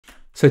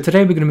So today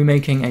we're going to be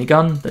making a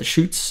gun that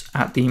shoots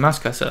at the mouse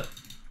cursor.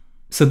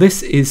 So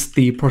this is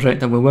the project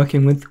that we're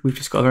working with. We've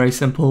just got a very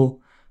simple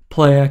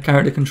player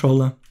character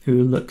controller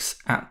who looks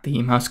at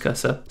the mouse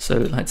cursor. So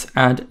let's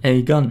add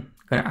a gun.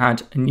 I'm going to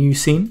add a new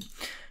scene.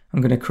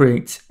 I'm going to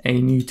create a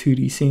new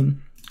 2D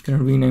scene. I'm going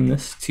to rename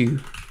this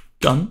to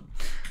gun.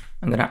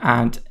 I'm going to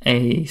add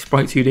a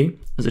sprite 2D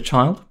as a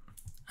child,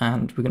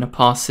 and we're going to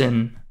pass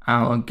in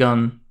our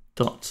gun.png.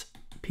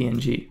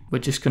 We're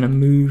just going to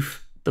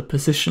move the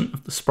position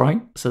of the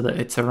sprite so that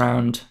it's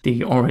around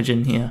the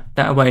origin here.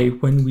 That way,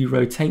 when we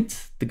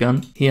rotate the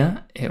gun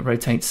here, it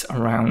rotates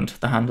around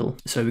the handle.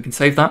 So we can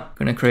save that. I'm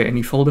going to create a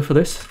new folder for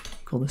this,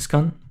 call this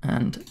gun,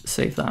 and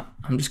save that.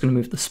 I'm just going to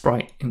move the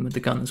sprite in with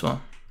the gun as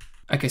well.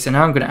 Okay, so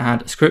now I'm going to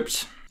add a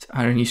script, to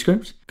add a new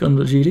script,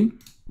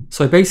 gun.gd.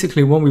 So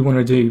basically what we want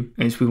to do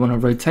is we want to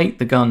rotate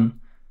the gun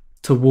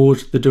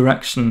toward the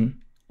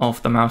direction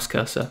of the mouse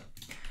cursor.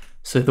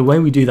 So the way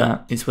we do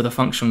that is with a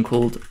function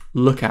called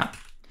lookAt,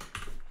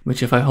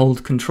 which if I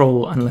hold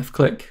Control and left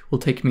click will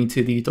take me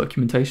to the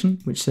documentation,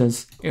 which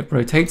says it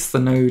rotates the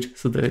node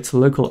so that its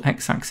local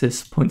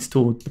x-axis points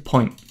toward the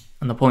point,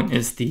 and the point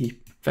is the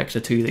vector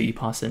 2 that you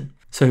pass in.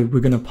 So we're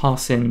going to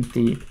pass in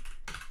the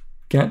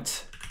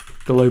get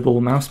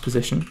global mouse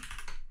position.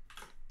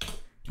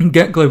 And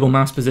get global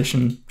mouse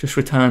position just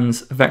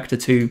returns a vector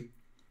 2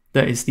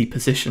 that is the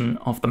position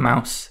of the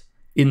mouse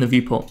in the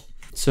viewport.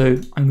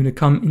 So I'm going to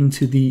come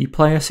into the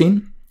player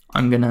scene.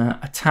 I'm going to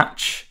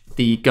attach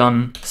the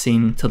gun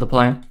scene to the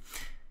player,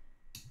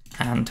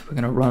 and we're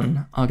going to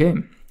run our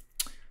game.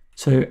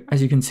 So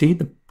as you can see,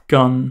 the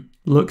gun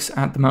looks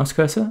at the mouse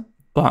cursor,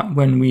 but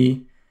when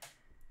we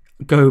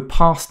go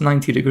past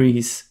 90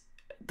 degrees,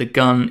 the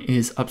gun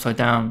is upside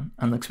down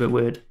and looks a bit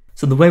weird.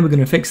 So the way we're going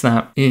to fix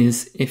that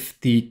is if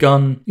the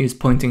gun is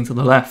pointing to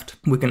the left,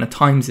 we're going to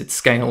times its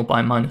scale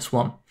by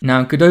 -1.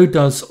 Now Godot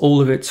does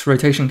all of its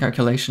rotation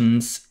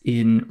calculations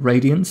in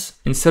radians.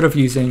 Instead of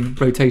using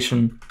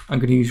rotation, I'm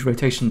going to use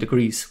rotation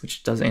degrees,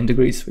 which does it in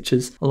degrees, which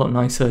is a lot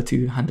nicer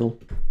to handle.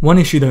 One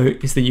issue though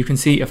is that you can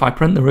see if I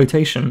print the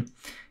rotation,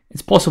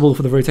 it's possible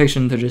for the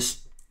rotation to just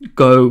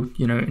go,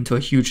 into a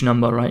huge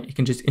number, right? You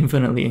can just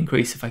infinitely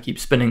increase if I keep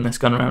spinning this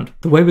gun around.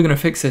 The way we're going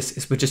to fix this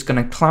is we're just going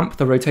to clamp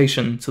the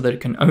rotation so that it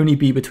can only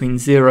be between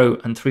 0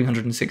 and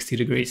 360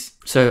 degrees.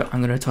 So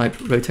I'm going to type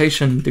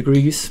rotation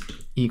degrees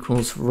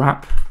equals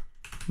wrap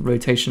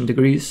rotation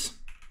degrees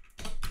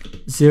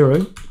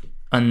 0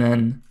 and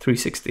then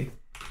 360.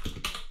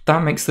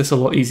 That makes this a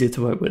lot easier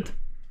to work with.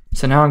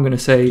 So now I'm going to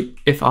say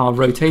if our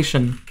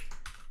rotation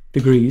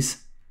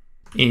degrees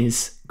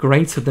is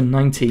greater than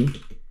 90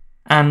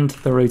 and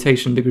the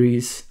rotation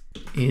degrees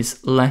is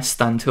less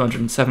than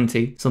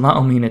 270, so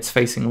that'll mean it's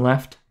facing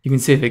left. You can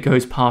see if it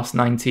goes past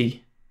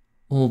 90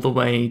 all the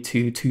way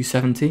to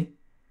 270,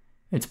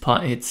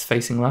 it's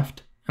facing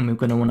left, and we're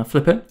going to want to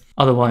flip it.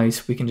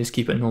 Otherwise, we can just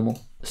keep it normal.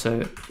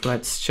 So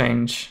let's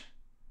change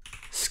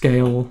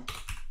scale.y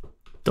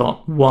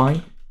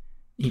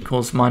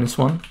equals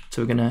 -1,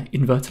 so we're going to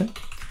invert it.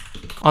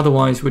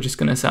 Otherwise, we're just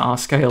going to set our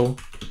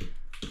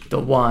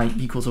scale.y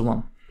equals a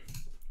 1.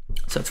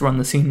 So let's run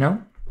the scene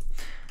now.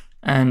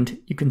 And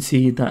you can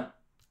see that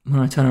when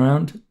I turn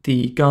around,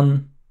 the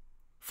gun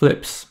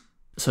flips.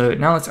 So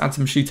now let's add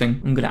some shooting.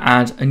 I'm going to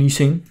add a new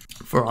scene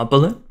for our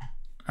bullet,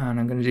 and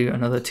I'm going to do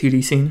another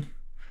 2D scene.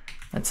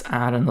 Let's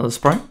add another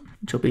sprite,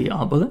 which will be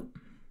our bullet.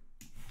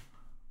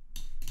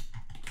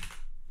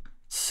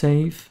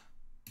 Save.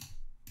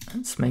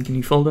 Let's make a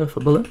new folder for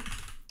bullet.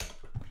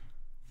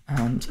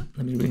 And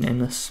let me rename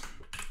this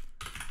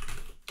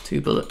to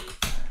bullet.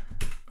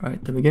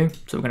 Right, there we go.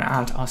 So we're going to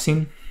add our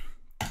scene.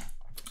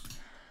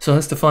 So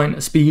let's define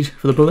a speed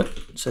for the bullet.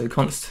 So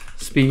const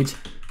speed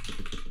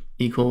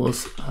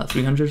equals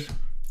 300.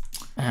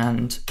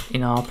 And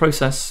in our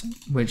process,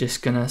 we're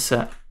just going to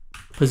set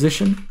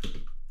position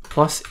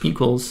plus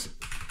equals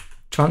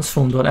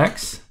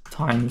transform.x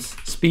times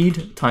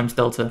speed times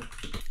delta.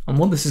 And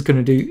what this is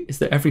going to do is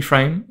that every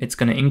frame, it's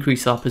going to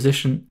increase our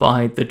position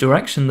by the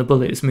direction the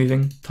bullet is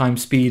moving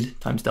times speed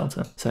times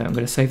delta. So I'm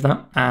going to save that,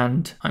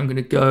 and I'm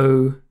going to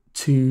go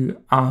to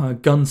our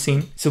gun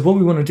scene. So what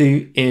we want to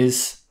do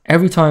is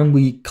every time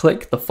we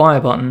click the fire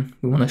button,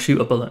 we want to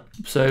shoot a bullet.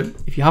 So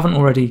if you haven't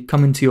already,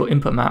 come into your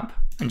input map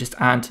and just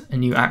add a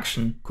new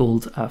action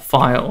called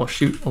fire or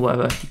shoot or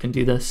whatever. You can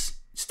do this.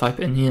 Just type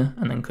it in here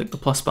and then click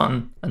the plus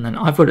button. And then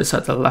I've got it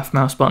set to the left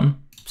mouse button,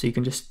 so you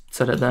can just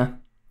set it there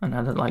and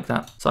add it like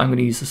that. So I'm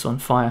going to use this one,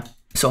 fire.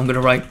 So I'm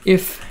going to write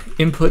if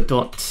input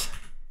dot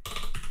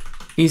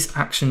is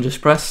action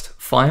just pressed,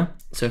 fire.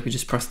 So if we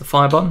just press the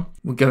fire button,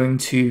 we're going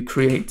to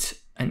create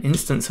an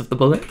instance of the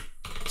bullet.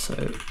 So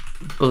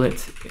bullet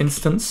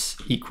instance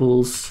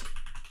equals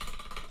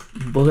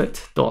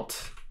bullet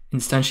dot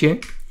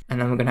instantiate, and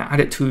then we're going to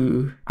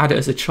add it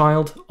as a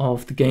child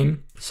of the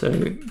game. So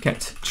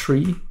get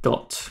tree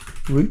dot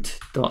root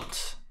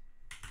dot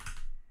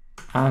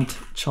add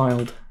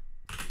child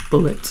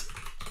bullet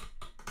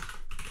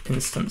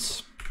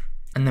instance,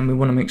 and then we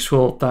want to make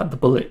sure that the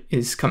bullet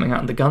is coming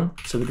out of the gun.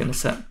 So we're going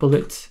to set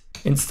bullet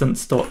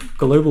instance dot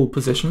global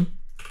position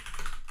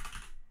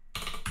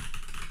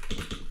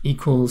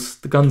equals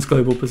the gun's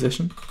global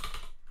position.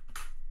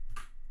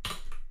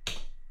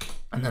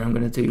 And then I'm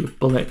going to do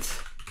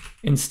bullet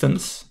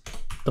instance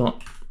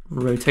dot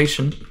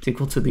rotation is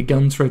equal to the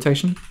gun's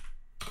rotation.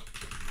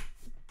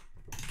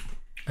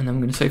 And then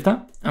I'm going to save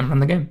that and run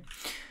the game.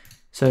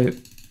 So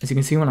as you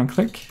can see, when I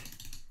click,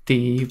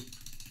 the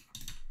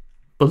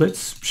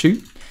bullets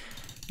shoot.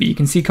 But you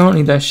can see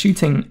currently they're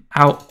shooting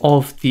out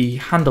of the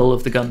handle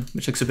of the gun,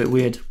 which looks a bit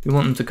weird. We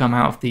want them to come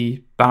out of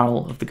the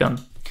barrel of the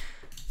gun.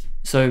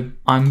 So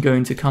I'm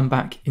going to come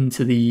back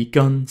into the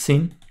gun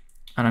scene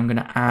and I'm going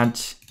to add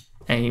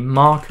a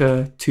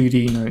marker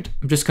 2D node.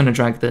 I'm just going to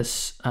drag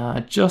this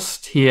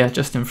just here,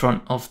 just in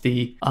front of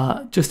the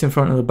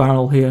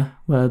barrel here,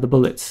 where the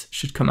bullets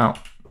should come out.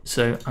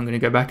 So I'm going to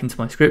go back into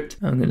my script.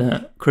 I'm going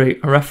to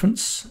create a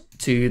reference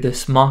to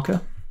this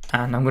marker,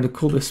 and I'm going to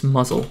call this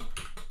muzzle.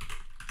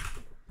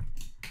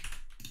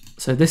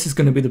 So this is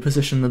going to be the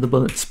position that the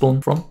bullets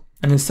spawn from.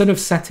 And instead of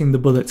setting the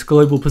bullet's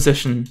global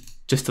position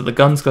just to the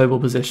gun's global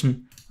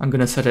position, I'm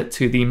going to set it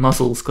to the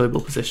muzzle's global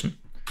position.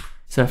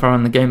 So if I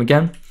run the game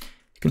again,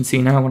 you can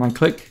see now when I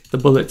click, the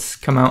bullets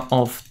come out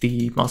of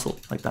the muzzle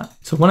like that.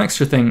 So one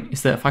extra thing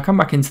is that if I come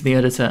back into the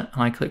editor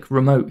and I click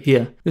remote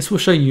here, this will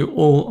show you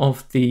all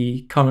of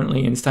the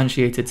currently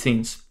instantiated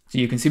scenes. So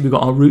you can see we've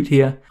got our root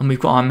here and we've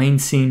got our main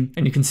scene,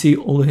 and you can see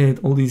all here,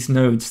 all these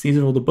nodes. These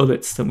are all the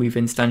bullets that we've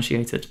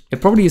instantiated. It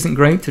probably isn't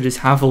great to just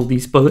have all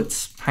these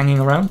bullets hanging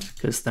around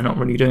because they're not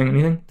really doing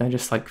anything. They're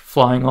just like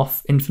flying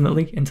off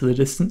infinitely into the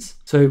distance.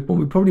 So what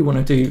we probably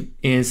want to do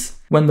is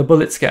when the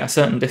bullets get a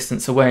certain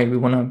distance away, we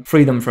want to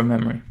free them from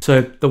memory.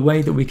 So the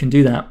way that we can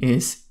do that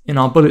is in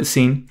our bullet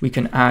scene, we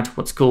can add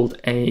what's called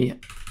a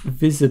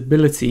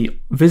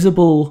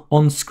visible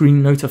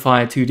on-screen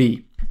notifier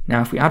 2D.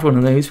 Now, if we add one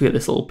of those, we get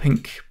this little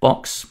pink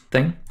box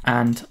thing,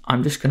 and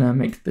I'm just going to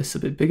make this a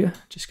bit bigger.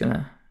 Just going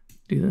to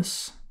do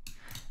this.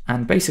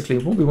 And basically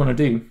what we want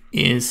to do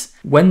is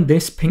when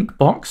this pink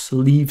box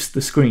leaves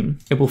the screen,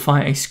 it will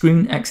fire a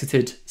screen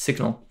exited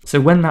signal.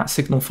 So when that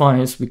signal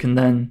fires, we can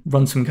then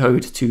run some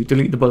code to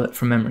delete the bullet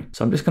from memory.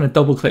 So I'm just going to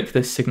double click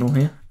this signal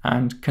here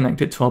and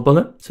connect it to our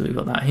bullet. So we've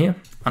got that here,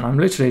 and I'm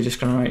literally just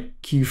going to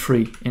write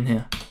Q3 in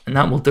here, and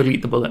that will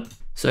delete the bullet.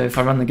 So if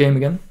I run the game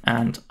again,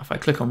 and if I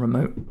click on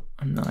remote,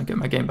 and then I get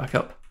my game back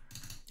up,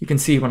 you can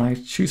see when I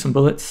shoot some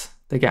bullets,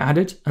 they get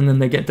added, and then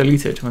they get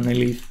deleted when they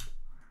leave.